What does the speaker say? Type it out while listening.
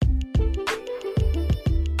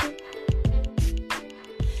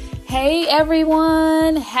Hey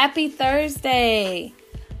everyone, happy Thursday.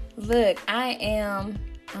 Look, I'm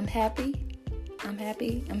happy. I'm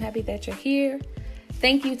happy that you're here.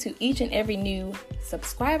 Thank you to each and every new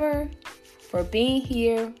subscriber for being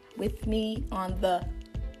here with me on the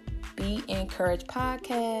Be Encouraged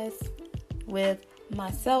podcast with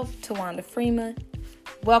myself, Tawanda Freeman.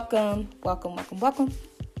 Welcome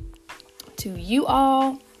to you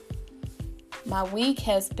all. My week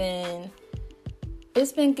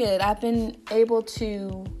it's been good. I've been able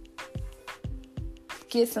to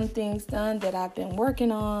get some things done that I've been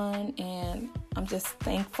working on, and I'm just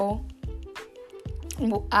thankful.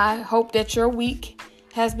 I hope that your week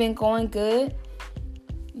has been going good.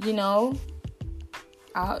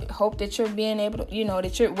 I hope that you're being able to,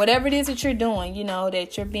 that you're, whatever it is that you're doing,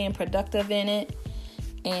 that you're being productive in it,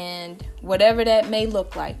 and whatever that may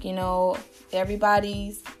look like.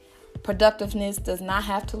 Everybody's productiveness does not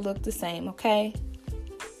have to look the same, okay?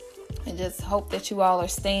 I just hope that you all are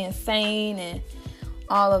staying sane and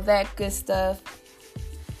all of that good stuff.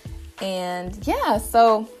 And yeah,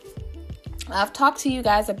 so I've talked to you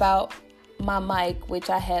guys about my mic, which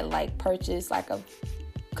I had purchased a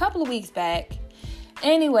couple of weeks back.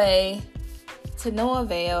 Anyway, to no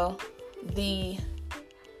avail, the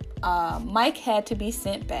mic had to be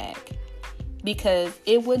sent back because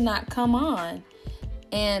it would not come on.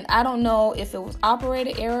 And I don't know if it was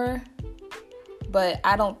operator error, but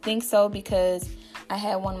I don't think so, because I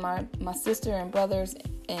had one of my sister and brothers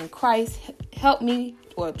in Christ help me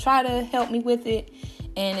or try to help me with it,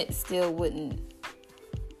 and it still wouldn't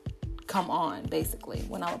come on, basically,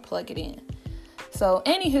 when I would plug it in. So,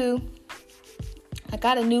 anywho, I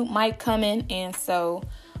got a new mic coming, and so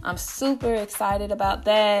I'm super excited about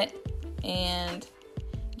that. And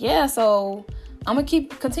yeah, so I'm going to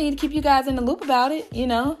continue to keep you guys in the loop about it,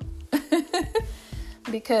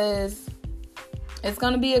 because it's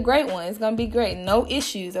going to be a great one. It's going to be great. No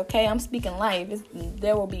issues, okay? I'm speaking life.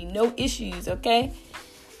 There will be no issues, okay?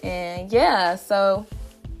 And yeah, so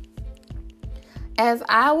as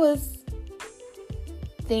I was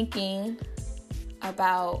thinking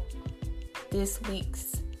about this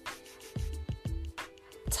week's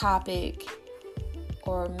topic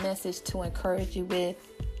or message to encourage you with,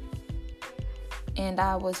 and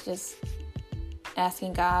I was just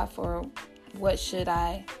asking God for what should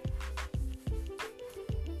I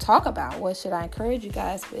talk about? What should I encourage you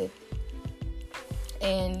guys with?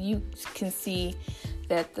 And you can see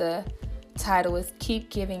that the title is Keep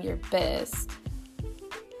Giving Your Best.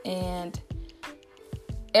 And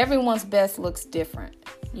everyone's best looks different.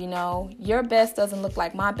 Your best doesn't look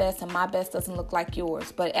like my best, and my best doesn't look like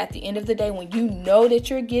yours. But at the end of the day, when you know that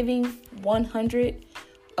you're giving 100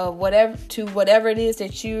 of whatever it is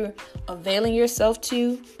that you're availing yourself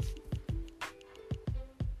to,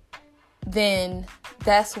 then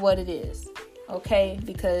that's what it is, okay?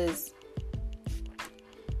 Because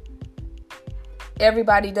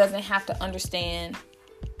everybody doesn't have to understand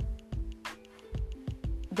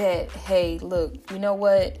that, hey, look, you know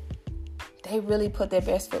what? They really put their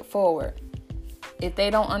best foot forward. If they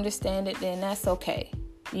don't understand it, then that's okay,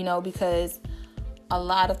 because a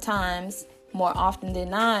lot of times, more often than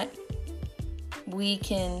not, we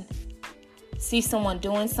can see someone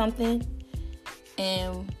doing something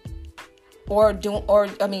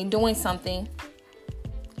doing something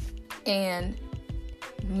and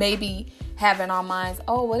maybe have in our minds,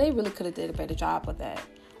 oh, well, they really could have did a better job with that,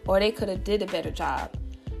 or they could have did a better job.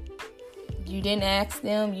 You didn't ask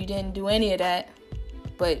them, you didn't do any of that,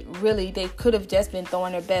 but really they could have just been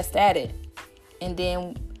throwing their best at it. And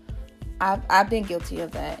then I've been guilty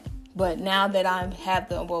of that. But now that I have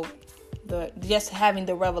just having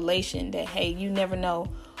the revelation that, hey, you never know,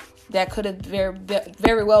 that could have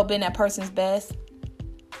very well been that person's best,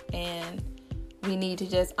 and we need to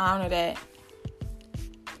just honor that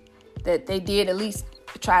they did at least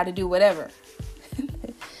try to do whatever.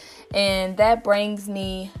 And that brings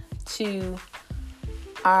me to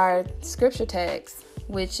our scripture text,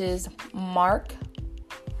 which is Mark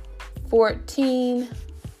 14,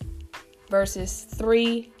 verses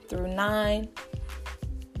 3 through 9,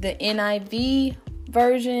 the NIV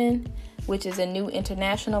version, which is a New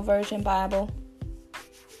International Version Bible.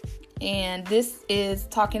 And this is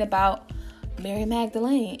talking about Mary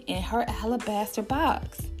Magdalene and her alabaster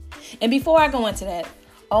box. And before I go into that,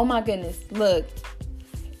 oh my goodness, look,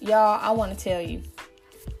 y'all, I want to tell you,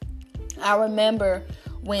 I remember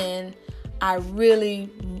when I really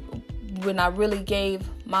gave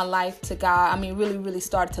my life to God. Really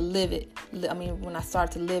started to live it. When I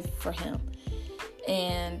started to live for Him.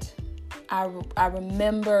 And I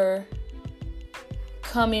remember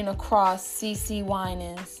coming across CeCe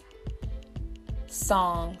Winans'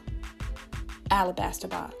 song, alabaster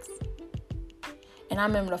box. And I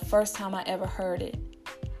remember the first time I ever heard it.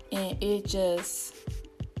 And it just,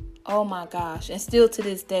 oh my gosh. And still to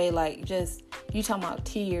this day, like, just, you talking about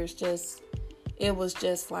tears, just, it was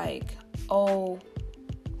just like, oh,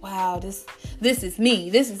 wow, this is me.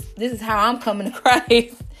 This is how I'm coming to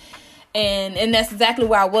Christ. And that's exactly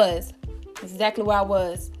where I was. That's exactly where I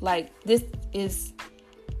was. Like, this is,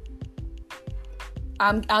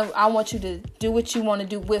 I want you to do what you want to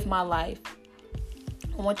do with my life.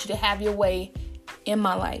 I want you to have your way in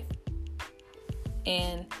my life.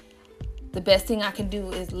 And the best thing I can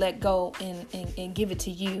do is let go and give it to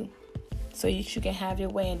you so you can have your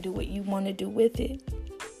way and do what you want to do with it.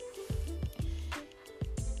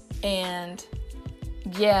 And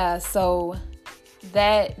yeah, so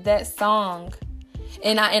that song,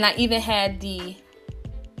 and I even had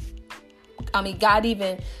God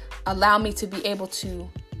even allowed me to be able to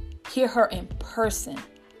hear her in person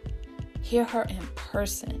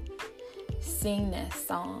sing that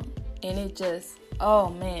song. And it just, oh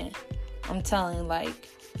man, I'm telling you, like,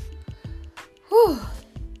 whew,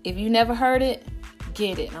 if you never heard it,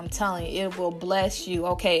 get it. I'm telling you, it will bless you.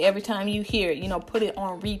 Okay, every time you hear it, put it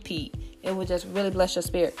on repeat. It will just really bless your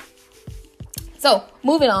spirit. So,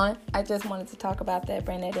 moving on. I just wanted to talk about that,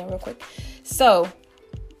 bring that in real quick. So,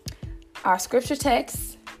 our scripture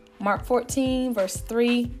text, Mark 14, verses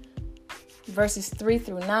 3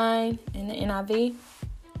 through 9 in the NIV.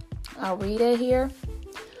 I'll read it here.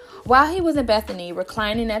 While he was in Bethany,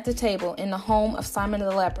 reclining at the table in the home of Simon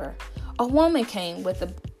the leper, a woman came with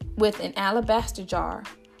an alabaster jar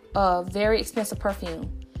of very expensive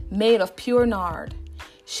perfume made of pure nard.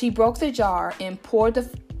 She broke the jar and poured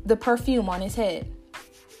the perfume on his head.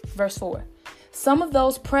 Verse 4. Some of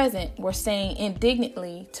those present were saying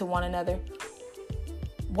indignantly to one another,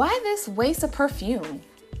 "Why this waste of perfume?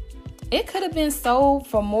 It could have been sold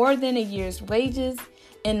for more than a year's wages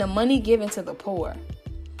and the money given to the poor."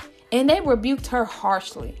 And they rebuked her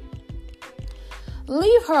harshly.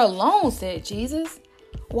 "Leave her alone," said Jesus.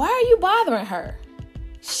 "Why are you bothering her?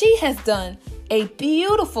 She has done a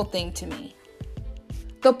beautiful thing to me.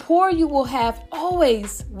 The poor you will have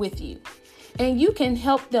always with you, and you can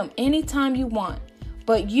help them anytime you want,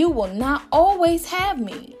 but you will not always have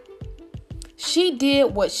me." She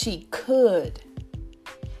did what she could.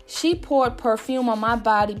 She poured perfume on my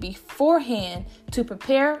body beforehand to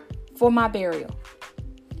prepare for my burial.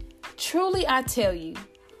 Truly, I tell you,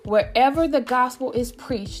 wherever the gospel is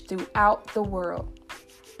preached throughout the world,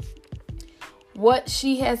 what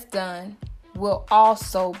she has done will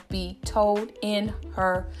also be told in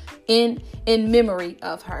memory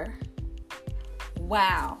of her.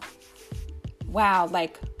 Wow.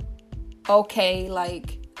 Like, okay,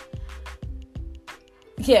 like,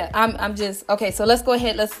 yeah, I'm just, okay, so let's go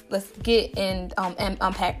ahead. Let's get and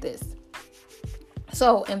unpack this.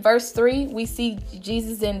 So in verse 3, we see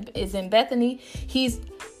Jesus is in Bethany. He's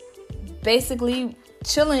basically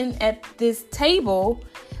chilling at this table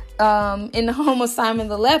in the home of Simon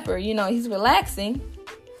the leper. He's relaxing.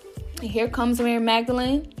 And here comes Mary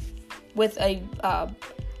Magdalene with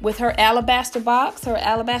her alabaster box, her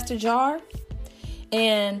alabaster jar.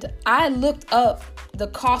 And I looked up the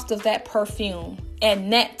cost of that perfume at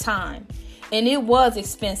that time, and it was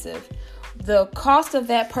expensive. The cost of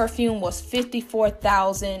that perfume was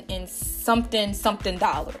 $54,000 and something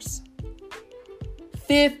dollars.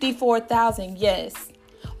 $54,000, yes.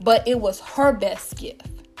 But it was her best gift.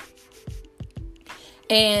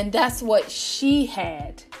 And that's what she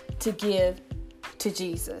had to give to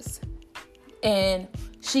Jesus. And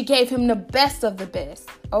she gave him the best of the best.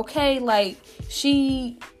 Okay, like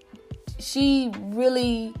she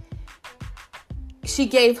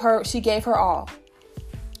gave her all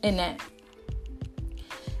in that.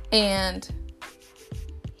 And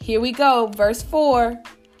here we go, verse 4,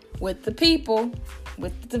 with the people,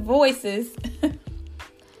 with the voices.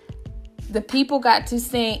 The people got to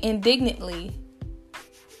saying indignantly,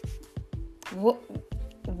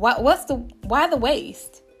 why the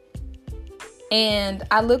waste? And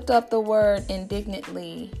I looked up the word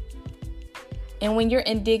indignantly. And when you're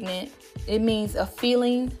indignant, it means a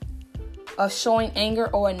feeling of showing anger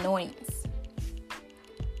or annoyance.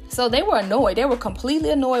 So they were annoyed. They were completely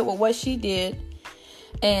annoyed with what she did.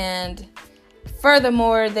 And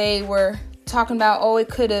furthermore, they were talking about, it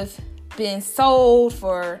could have been sold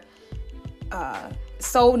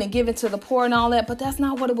and given to the poor and all that. But that's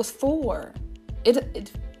not what it was for.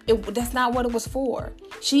 That's not what it was for.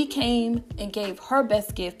 She came and gave her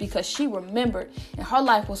best gift because she remembered, and her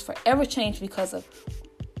life was forever changed because of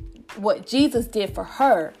what Jesus did for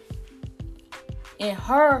her in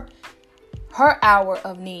her hour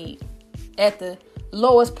of need, at the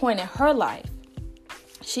lowest point in her life.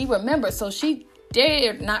 She remembered, so she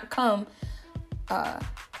dared not come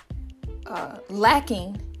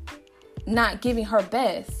lacking, not giving her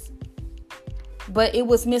best. But it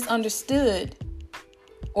was misunderstood,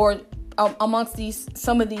 or amongst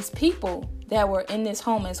some of these people that were in this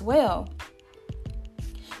home as well.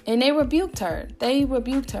 And they rebuked her. They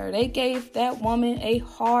gave that woman a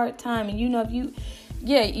hard time. And have you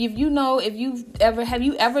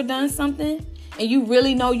ever done something and you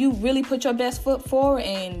really put your best foot forward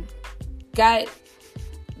and got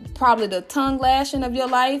probably the tongue lashing of your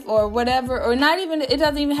life or whatever, or not even, it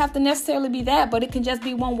doesn't even have to necessarily be that, but it can just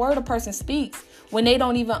be one word a person speaks when they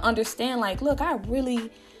don't even understand, like, look, I really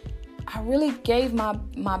gave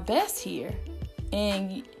my best here,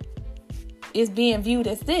 and it's being viewed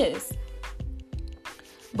as this.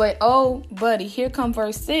 But oh, buddy, here come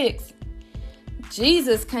verse 6.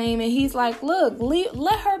 Jesus came and he's like, look,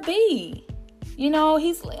 let her be.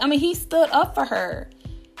 He stood up for her.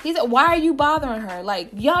 He said, why are you bothering her? Like,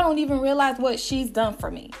 y'all don't even realize what she's done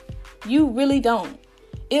for me. You really don't.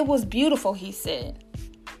 It was beautiful, he said.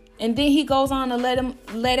 And then he goes on to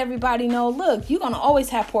let everybody know, look, you're going to always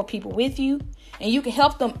have poor people with you, and you can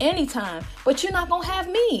help them anytime, but you're not going to have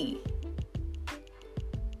me.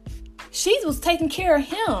 She was taking care of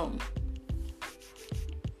him.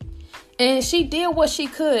 And she did what she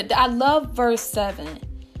could. I love verse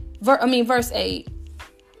 8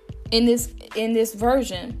 in this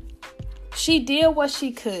version. She did what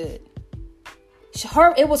she could.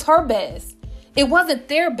 It was her best. It wasn't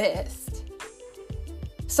their best.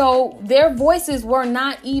 So their voices were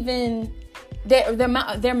not even,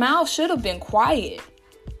 their mouths should have been quiet.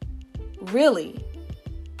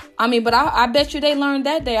 But I bet you they learned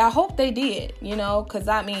that day. I hope they did, because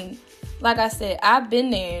like I said, I've been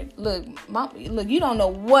there. Look, you don't know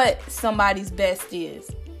what somebody's best is.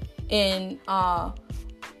 And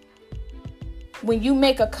when you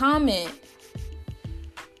make a comment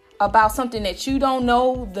about something that you don't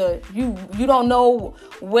know, you don't know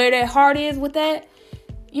where their heart is with that,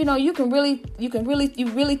 you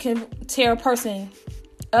really can tear a person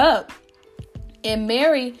up. And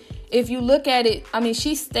Mary, if you look at it,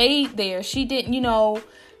 she stayed there. She didn't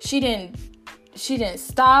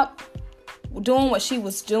stop doing what she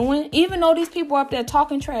was doing, even though these people were up there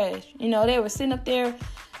talking trash. They were sitting up there,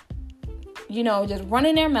 just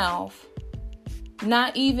running their mouth,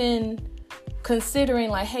 not even considering,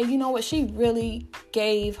 like, hey, you know what? She really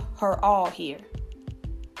gave her all here.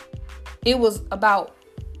 It was about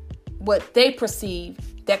what they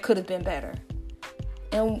perceived that could have been better.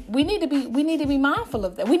 And we need to be mindful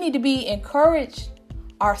of that. We need to be encouraged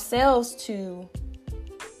ourselves to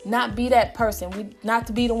not be that person. Not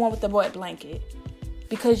to be the one with the wet blanket.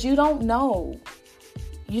 Because you don't know.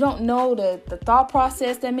 You don't know the thought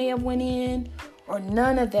process that may have went in, or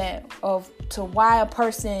none of that to why a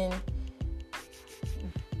person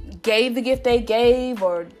gave the gift they gave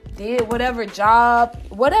or did whatever job,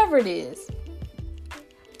 whatever it is.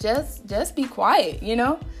 Just be quiet,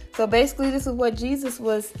 So basically, this is what Jesus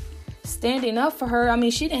was standing up for her.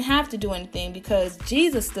 She didn't have to do anything because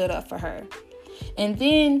Jesus stood up for her. And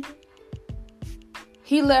then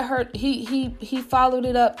he let her, he followed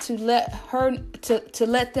it up to let her, to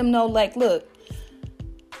let them know, like, look,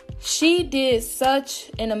 she did such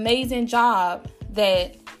an amazing job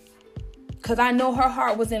that, because I know her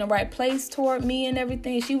heart was in the right place toward me and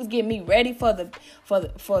everything. She was getting me ready for the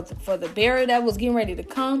burial that was getting ready to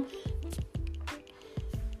come.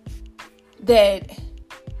 That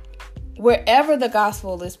wherever the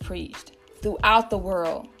gospel is preached throughout the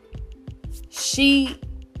world,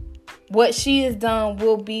 what she has done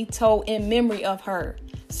will be told in memory of her.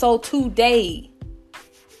 So today,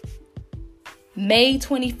 May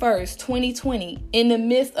 21st, 2020, in the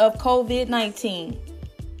midst of COVID-19,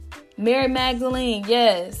 Mary Magdalene,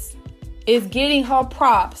 yes, is getting her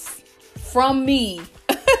props from me.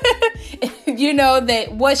 That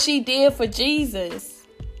what she did for Jesus,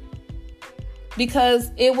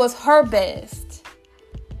 because it was her best,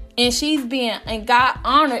 and God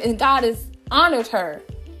has honored her.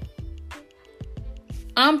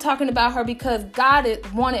 I'm talking about her because God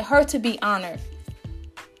wanted her to be honored.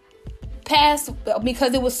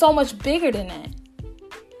 Because it was so much bigger than that.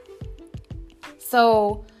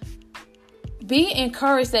 So be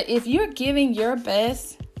encouraged that if you're giving your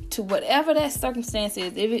best to whatever that circumstance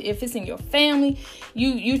is, if it's in your family,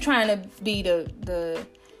 you trying to be the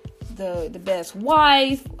best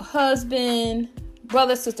wife, husband,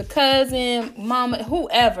 brother, sister, cousin, mama,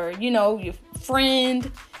 whoever, your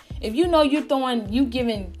friend. If you're throwing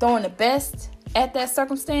the best at that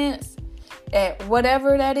circumstance, at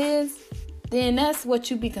whatever that is, then that's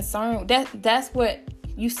what you be concerned with. That's what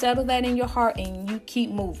You settle that in your heart and you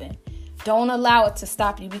keep moving. Don't allow it to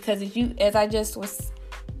stop you, because as I just was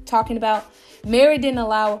talking about, Mary didn't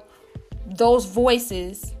allow those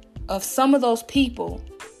voices of some of those people,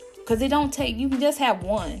 because you can just have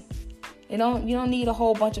one. You don't need a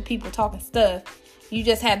whole bunch of people talking stuff. You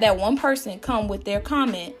just have that one person come with their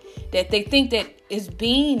comment that they think that is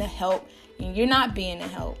being a help, and you're not being a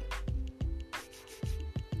help.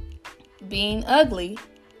 Being ugly,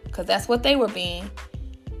 because that's what they were being.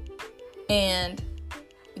 And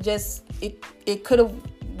just it could have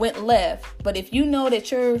went left. But if you know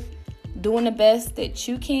that you're doing the best that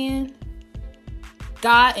you can,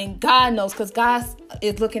 God knows, because God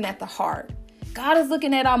is looking at the heart. God is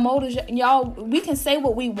looking at our motives. Y'all, we can say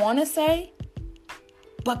what we want to say,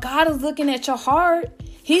 but God is looking at your heart.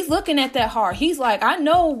 He's looking at that heart. He's like, I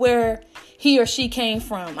know where he or she came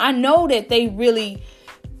from. I know that they really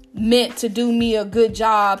meant to do me a good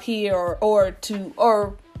job here, or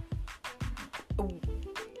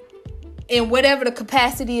in whatever the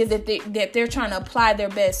capacity is that they're trying to apply their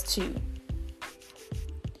best to.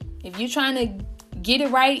 If you're trying to get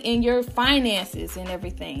it right in your finances and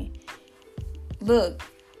everything, look,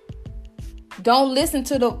 don't listen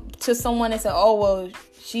to someone and say, oh, well,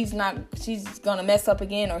 she's gonna mess up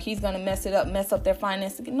again, or he's gonna mess up their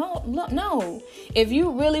finances. No. If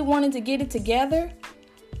you really wanted to get it together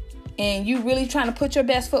and you really trying to put your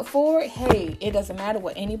best foot forward, hey, it doesn't matter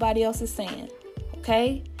what anybody else is saying.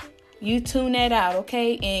 Okay? You tune that out,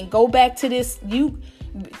 okay? And go back to this. You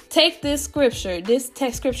take this scripture,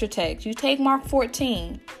 scripture text. You take Mark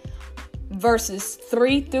 14, verses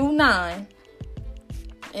 3 through 9,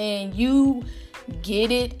 and you get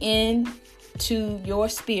it into your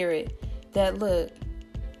spirit that, look,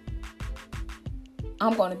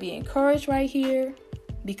 I'm going to be encouraged right here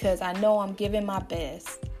because I know I'm giving my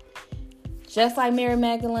best. Just like Mary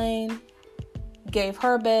Magdalene gave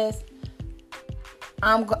her best,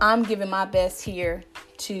 I'm giving my best here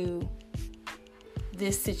to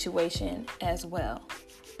this situation as well.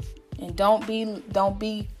 And don't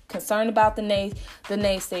be concerned about the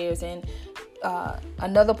naysayers. And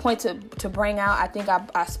another point to bring out, I think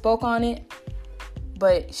I spoke on it,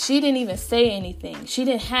 but she didn't even say anything. She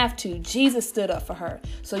didn't have to. Jesus stood up for her.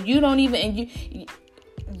 So you don't even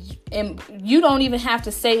have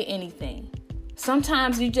to say anything.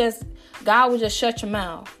 Sometimes God will just shut your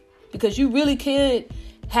mouth, because you really could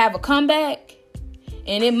have a comeback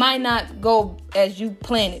and it might not go as you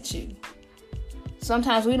planned it to.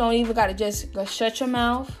 Sometimes we don't even got to just go shut your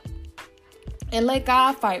mouth and let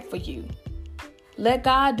God fight for you. Let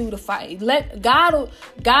God do the fight. God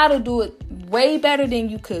will do it way better than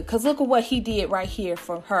you could. Because look at what he did right here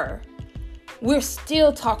for her. We're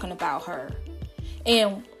still talking about her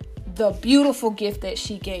and the beautiful gift that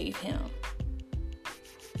she gave him.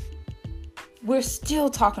 We're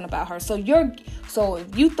still talking about her. So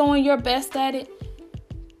if you throwing your best at it,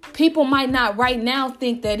 people might not right now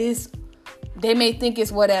think they may think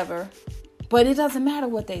it's whatever, but it doesn't matter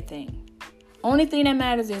what they think. Only thing that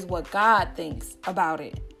matters is what God thinks about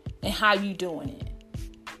it and how you doing it.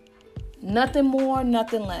 Nothing more,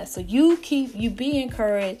 nothing less. So you be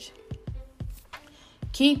encouraged.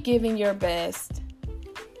 Keep giving your best.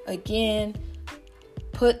 Again,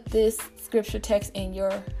 put this scripture text in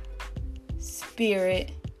your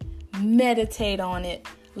spirit, meditate on it,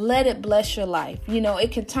 let it bless your life.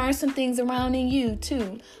 It can turn some things around in you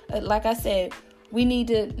too. Like I said, we need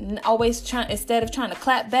to always try, instead of trying to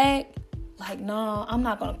clap back, like, no, I'm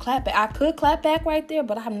not going to clap back. I could clap back right there,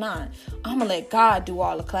 but I'm not. I'm going to let God do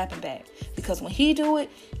all the clapping back, because when he do it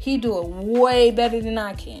way better than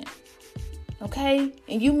I can. Okay?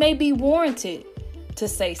 And you may be warranted to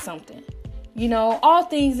say something. All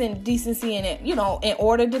things in decency and, in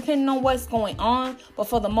order, depending on what's going on. But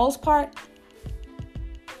for the most part,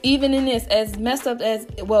 even in this, as messed up as,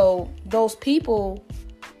 those people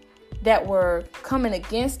that were coming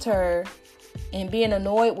against her and being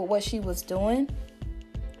annoyed with what she was doing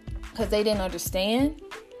because they didn't understand,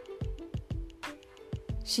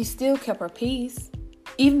 she still kept her peace.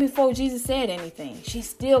 Even before Jesus said anything, she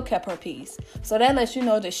still kept her peace. So that lets you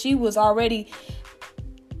know that she was already,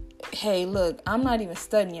 hey, look, I'm not even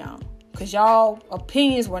studying y'all, because y'all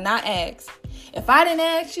opinions were not asked. If I didn't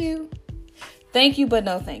ask you, thank you, but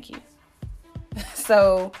no thank you.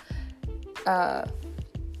 So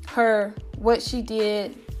what she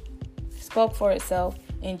did spoke for itself,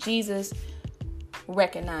 and Jesus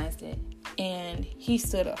recognized it, and he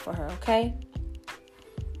stood up for her. Okay,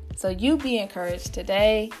 so you be encouraged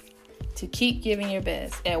today to keep giving your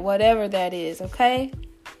best at whatever that is. Okay,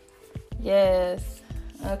 yes.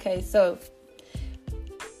 Okay, so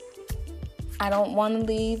I don't want to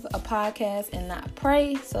leave a podcast and not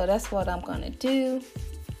pray, so that's what I'm going to do.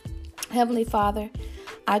 Heavenly Father,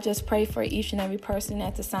 I just pray for each and every person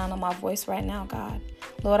at the sound of my voice right now, God.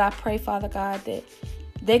 Lord, I pray, Father God, that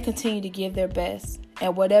they continue to give their best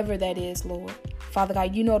at whatever that is, Lord. Father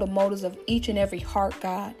God, you know the motives of each and every heart,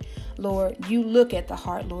 God. Lord, you look at the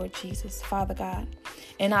heart, Lord Jesus, Father God.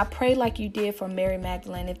 And I pray like you did for Mary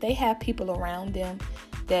Magdalene, if they have people around them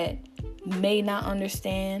that may not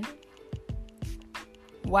understand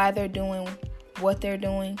why they're doing what they're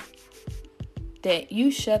doing, that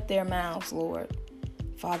you shut their mouths, Lord,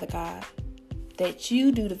 Father God, that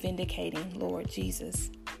you do the vindicating, Lord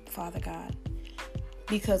Jesus, Father God.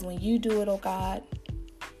 Because when you do it, oh God,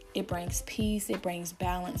 it brings peace, it brings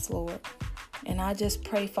balance, Lord. And I just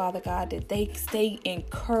pray, Father God, that they stay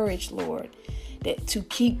encouraged, Lord, that to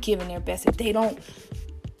keep giving their best. If they don't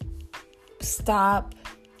stop,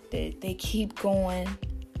 that they keep going,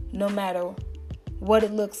 no matter what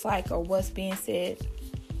it looks like or what's being said,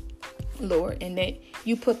 Lord, and that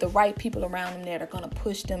you put the right people around them that are going to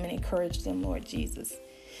push them and encourage them, Lord Jesus,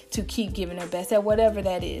 to keep giving their best at whatever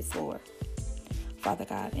that is, Lord, Father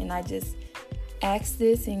God. And I just ask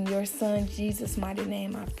this in your Son, Jesus' mighty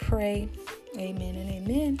name, I pray. Amen and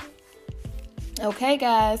amen. Okay,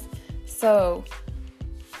 guys. So,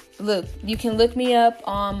 look, you can look me up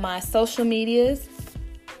on my social medias.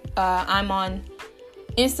 I'm on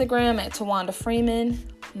Instagram at Tawanda Freeman.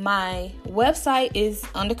 My website is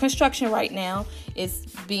under construction right now.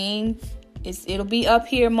 It'll be up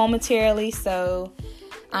here momentarily, so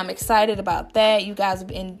I'm excited about that. You guys,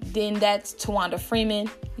 and then that's Tawanda Freeman.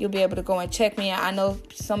 You'll be able to go and check me out. I know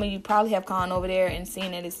some of you probably have gone over there and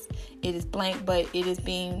seen it is blank, but it is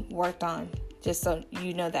being worked on, just so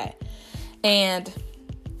you know that. And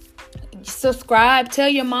subscribe, tell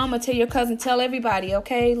your mama, tell your cousin, tell everybody,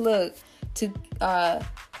 okay? Look, to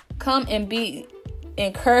come and be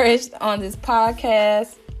encouraged on this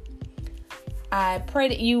podcast. I pray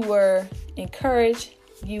that you were encouraged,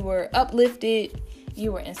 you were uplifted,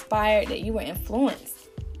 you were inspired, that you were influenced,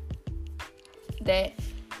 that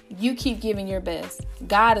you keep giving your best.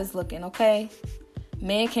 God is looking, okay?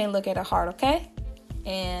 Man can't look at a heart, okay?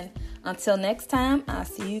 And until next time, I'll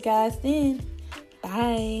see you guys then.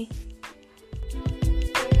 Bye.